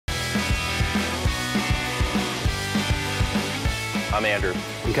I'm Andrew.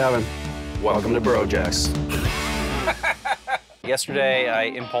 I'm Kevin. Welcome to Brojacks. Yesterday, I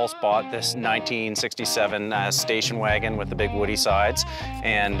impulse bought this 1967 station wagon with the big woody sides,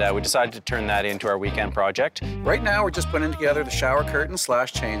 and we decided to turn that into our weekend project. Right now, we're just putting together the shower curtain /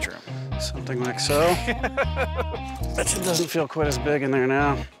 change room. Something like so. Bet it doesn't feel quite as big in there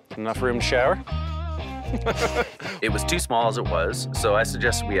now. Enough room to shower? It was too small as it was, so I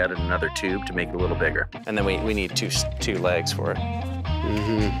suggested we added another tube to make it a little bigger. And then we need two legs for it.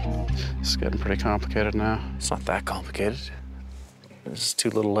 It's getting pretty complicated now. It's not that complicated. It's just 2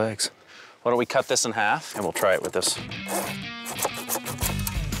 little legs. Why don't we cut this in half, and we'll try it with this.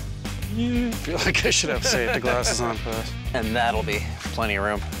 I feel like I should have safety glasses on first. And that'll be plenty of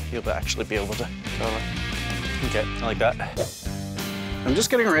room. You'll actually be able to cover it. Okay, like that. I'm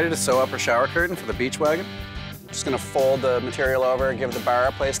just getting ready to sew up our shower curtain for the beach wagon. Just gonna fold the material over, give the bar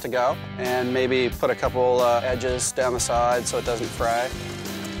a place to go, and maybe put a couple edges down the side so it doesn't fray.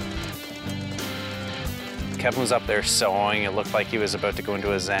 Kevin was up there sewing. It looked like he was about to go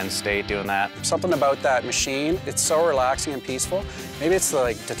into a Zen state doing that. Something about that machine, it's so relaxing and peaceful. Maybe it's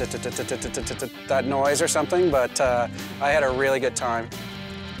like that noise or something, but I had a really good time.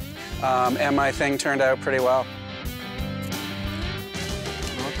 And my thing turned out pretty well.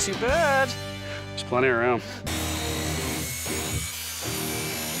 Not too bad. There's plenty of room.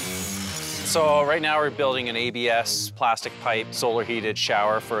 So right now we're building an ABS plastic pipe solar heated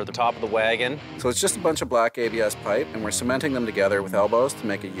shower for the top of the wagon. So it's just a bunch of black ABS pipe, and we're cementing them together with elbows to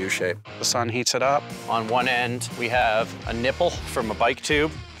make a U shape. The sun heats it up. On one end, we have a nipple from a bike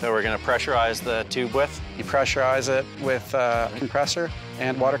tube that we're gonna pressurize the tube with. You pressurize it with a compressor,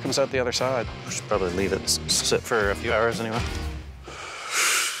 and water comes out the other side. We should probably leave it sit for a few hours anyway.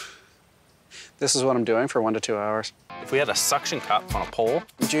 This is what I'm doing for 1 to 2 hours. If we had a suction cup on a pole.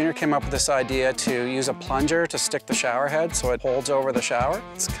 Junior came up with this idea to use a plunger to stick the shower head so it holds over the shower.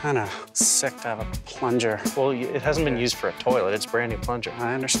 It's kind of sick to have a plunger. Well, it hasn't been used for a toilet. It's a brand new plunger.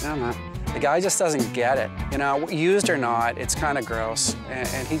 I understand that. The guy just doesn't get it. You know, used or not, it's kind of gross.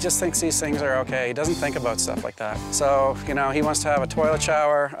 And he just thinks these things are okay. He doesn't think about stuff like that. So, you know, he wants to have a toilet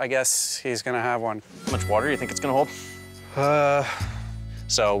shower. I guess he's gonna have one. How much water do you think it's gonna hold?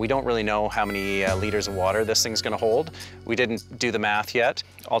 So we don't really know how many liters of water this thing's gonna hold. We didn't do the math yet.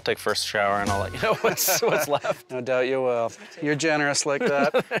 I'll take first shower and I'll let you know what's left. No doubt you will. You're generous like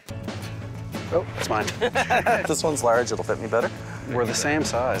that. Oh, it's mine. If this one's large, it'll fit me better. We're the same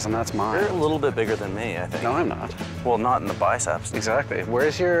size, and that's mine. You're a little bit bigger than me, I think. No, I'm not. Well, not in the biceps. Exactly.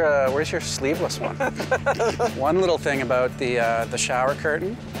 Where's your sleeveless one? One little thing about the shower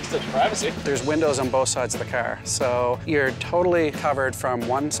curtain. It's privacy. There's windows on both sides of the car, so you're totally covered from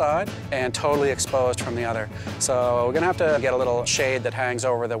one side and totally exposed from the other. So we're gonna have to get a little shade that hangs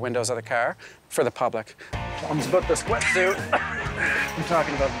over the windows of the car for the public. Tom's about this wetsuit. I'm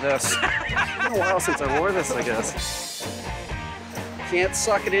talking about this. It's been a while since I wore this, I guess. Can't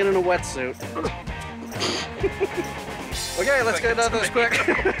suck it in a wetsuit. Okay, let's get done this quick.